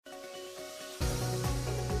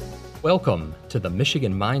Welcome to the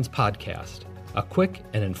Michigan Minds Podcast, a quick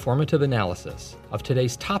and informative analysis of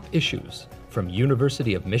today's top issues from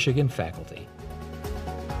University of Michigan faculty.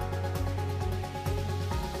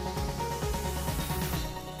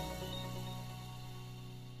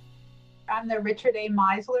 I'm the Richard A.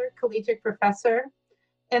 Meisler Collegiate Professor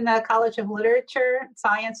in the College of Literature,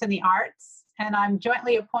 Science, and the Arts, and I'm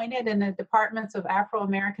jointly appointed in the departments of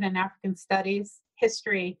Afro-American and African Studies,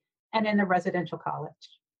 History, and in the Residential College.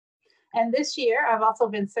 And this year, I've also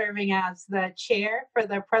been serving as the chair for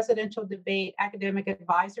the Presidential Debate Academic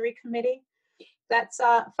Advisory Committee that's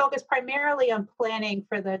focused primarily on planning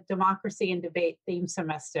for the Democracy and Debate theme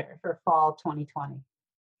semester for fall 2020.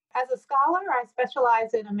 As a scholar, I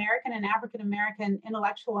specialize in American and African American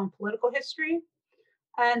intellectual and political history.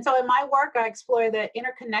 And so in my work, I explore the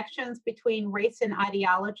interconnections between race and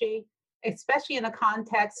ideology, especially in the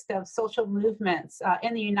context of social movements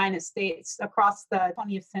in the United States across the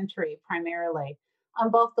 20th century, primarily,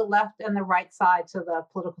 on both the left and the right sides of the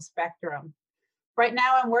political spectrum. Right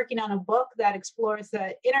now, I'm working on a book that explores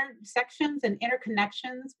the intersections and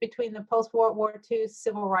interconnections between the post-World War II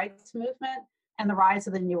civil rights movement and the rise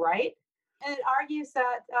of the New Right. And it argues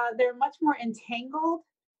that they're much more entangled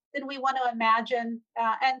than we want to imagine.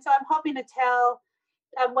 And so I'm hoping to tell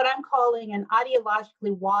what I'm calling an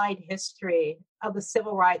ideologically wide history of the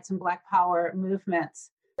civil rights and Black Power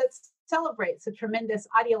movements that celebrates the tremendous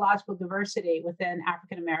ideological diversity within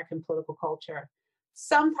African American political culture,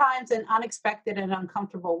 sometimes in unexpected and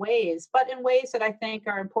uncomfortable ways, but in ways that I think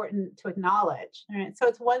are important to acknowledge. Right? So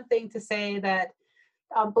it's one thing to say that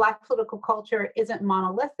Black political culture isn't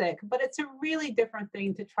monolithic, but it's a really different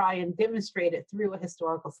thing to try and demonstrate it through a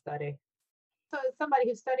historical study. So as somebody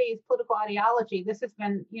who studies political ideology, this has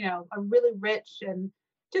been, a really rich and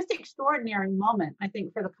just extraordinary moment, I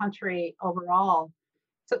think, for the country overall.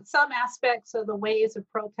 So some aspects of the waves of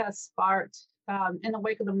protests sparked in the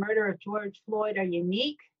wake of the murder of George Floyd are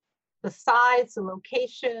unique. The size, the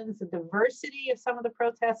locations, the diversity of some of the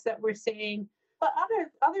protests that we're seeing, but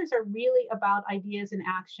others are really about ideas and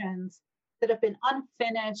actions that have been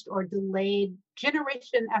unfinished or delayed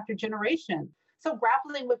generation after generation. So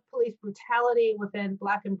grappling with police brutality within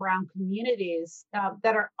Black and Brown communities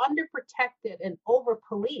that are underprotected and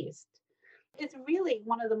over-policed is really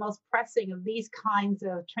one of the most pressing of these kinds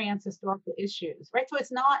of trans-historical issues, right? So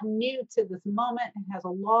it's not new to this moment. It has a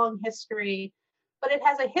long history, but it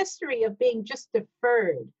has a history of being just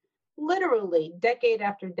deferred, literally decade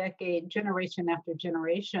after decade, generation after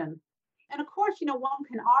generation. And of course, one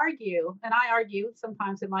can argue, and I argue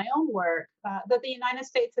sometimes in my own work, that the United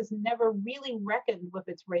States has never really reckoned with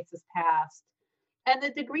its racist past and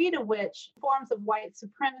the degree to which forms of white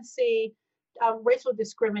supremacy, racial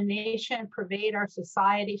discrimination pervade our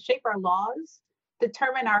society, shape our laws,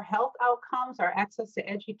 determine our health outcomes, our access to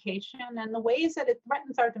education, and the ways that it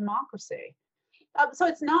threatens our democracy. So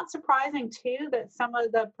it's not surprising, too, that some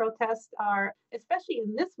of the protests are, especially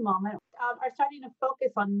in this moment, are starting to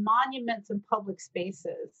focus on monuments and public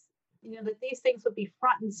spaces. That these things would be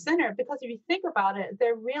front and center, because if you think about it,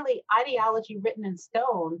 they're really ideology written in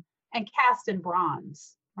stone and cast in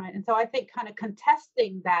bronze, right? And so I think kind of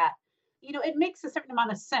contesting that, it makes a certain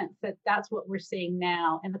amount of sense that that's what we're seeing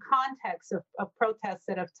now in the context of protests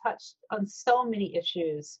that have touched on so many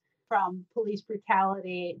issues, from police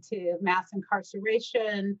brutality to mass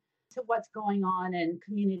incarceration to what's going on in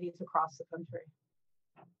communities across the country.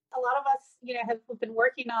 A lot of us, have been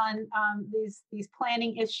working on these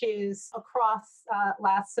planning issues across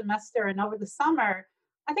last semester and over the summer.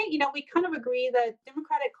 I think, we kind of agree that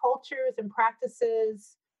democratic cultures and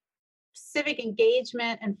practices, civic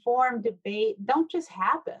engagement, informed debate don't just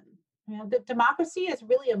happen. The democracy is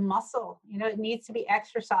really a muscle. It needs to be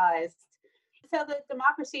exercised. So the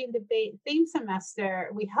Democracy and Debate theme semester,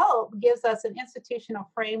 we hope, gives us an institutional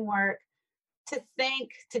framework to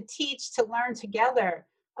think, to teach, to learn together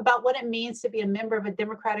about what it means to be a member of a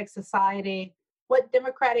democratic society, what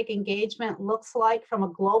democratic engagement looks like from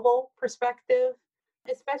a global perspective,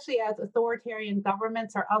 especially as authoritarian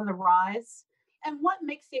governments are on the rise, and what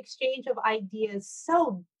makes the exchange of ideas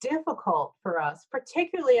so difficult for us,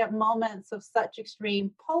 particularly at moments of such extreme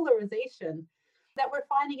polarization, that we're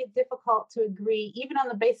finding it difficult to agree even on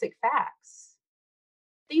the basic facts.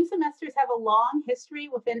 Theme semesters have a long history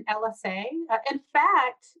within LSA. In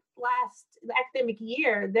fact, last academic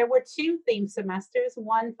year, there were 2 theme semesters,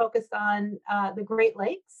 one focused on the Great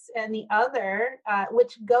Lakes, and the other,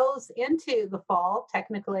 which goes into the fall,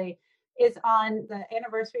 technically, is on the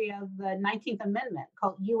anniversary of the 19th Amendment,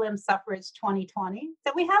 called Suffrage 2020.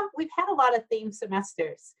 So we've had a lot of theme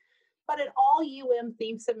semesters. But an all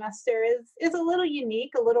theme semester is a little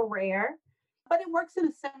unique, a little rare. But it works in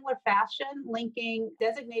a similar fashion, linking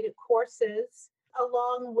designated courses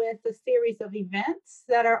along with a series of events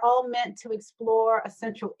that are all meant to explore a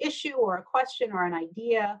central issue or a question or an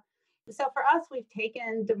idea. So for us, we've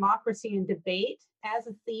taken democracy and debate as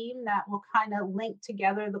a theme that will kind of link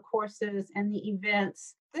together the courses and the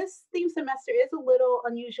events. This theme semester is a little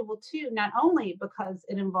unusual too, not only because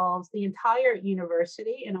it involves the entire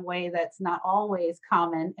university in a way that's not always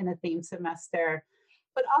common in a theme semester,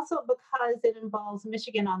 but also because it involves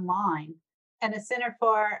Michigan Online and a Center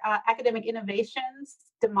for Academic Innovation's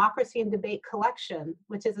Democracy and Debate Collection,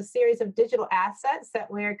 which is a series of digital assets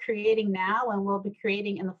that we're creating now and will be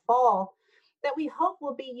creating in the fall that we hope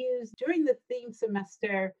will be used during the theme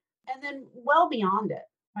semester and then well beyond it.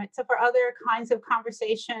 Right. So for other kinds of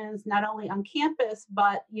conversations, not only on campus,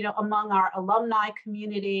 but among our alumni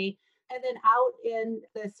community and then out in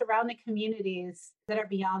the surrounding communities that are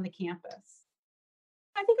beyond the campus.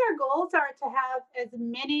 I think our goals are to have as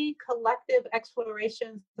many collective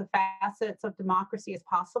explorations of the facets of democracy as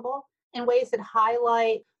possible in ways that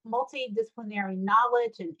highlight multidisciplinary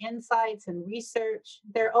knowledge and insights and research.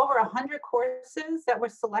 There are over 100 courses that were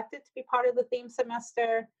selected to be part of the theme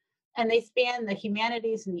semester, and they span the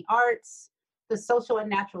humanities and the arts, the social and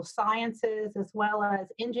natural sciences, as well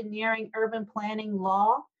as engineering, urban planning,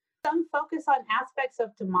 law. Some focus on aspects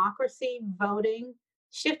of democracy, voting,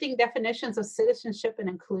 shifting definitions of citizenship and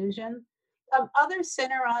inclusion. Others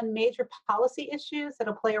center on major policy issues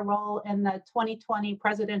that'll play a role in the 2020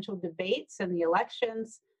 presidential debates and the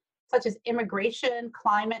elections, such as immigration,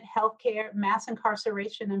 climate, healthcare, mass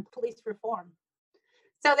incarceration, and police reform.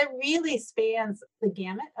 So that really spans the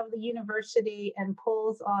gamut of the university and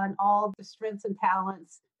pulls on all the strengths and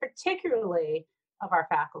talents, particularly of our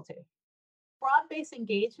faculty. Broad-based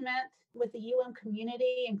engagement with the UM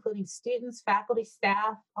community, including students, faculty,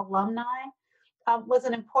 staff, alumni, was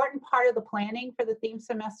an important part of the planning for the theme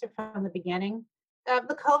semester from the beginning.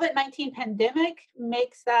 The COVID-19 pandemic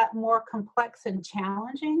makes that more complex and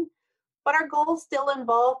challenging, but our goals still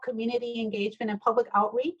involve community engagement and public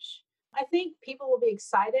outreach. I think people will be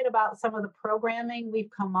excited about some of the programming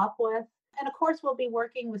we've come up with. And of course, we'll be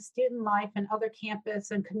working with Student Life and other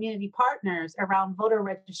campus and community partners around voter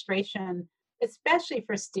registration, especially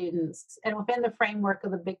for students and within the framework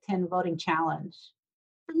of the Big Ten Voting Challenge.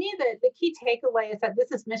 For me, the key takeaway is that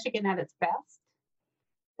this is Michigan at its best.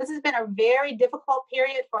 This has been a very difficult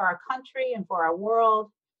period for our country and for our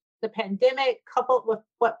world. The pandemic, coupled with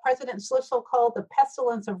what President Schlissel called the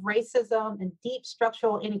pestilence of racism and deep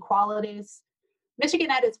structural inequalities.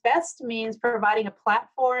 Michigan at its best means providing a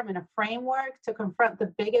platform and a framework to confront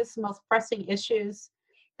the biggest, most pressing issues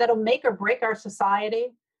that'll make or break our society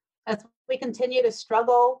as we continue to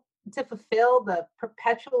struggle to fulfill the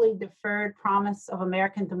perpetually deferred promise of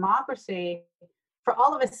American democracy for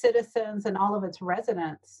all of its citizens and all of its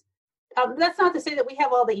residents. That's not to say that we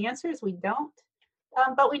have all the answers. We don't.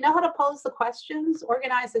 But we know how to pose the questions,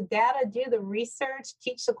 organize the data, do the research,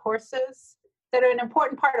 teach the courses that are an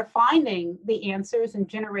important part of finding the answers and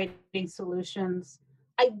generating solutions,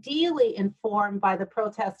 ideally informed by the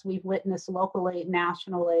protests we've witnessed locally,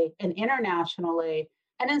 nationally, and internationally,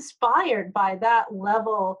 and inspired by that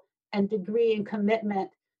level and degree and commitment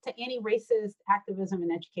to anti-racist activism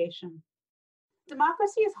in education.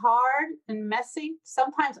 Democracy is hard and messy,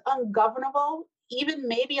 sometimes ungovernable, even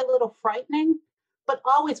maybe a little frightening, but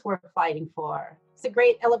always worth fighting for. It's a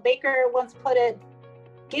great Ella Baker once put it,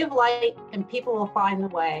 give light and people will find the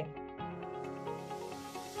way.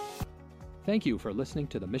 Thank you for listening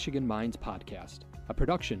to the Michigan Minds podcast, a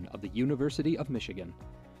production of the University of Michigan.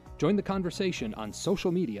 Join the conversation on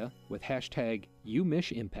social media with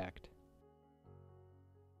 #UMichImpact.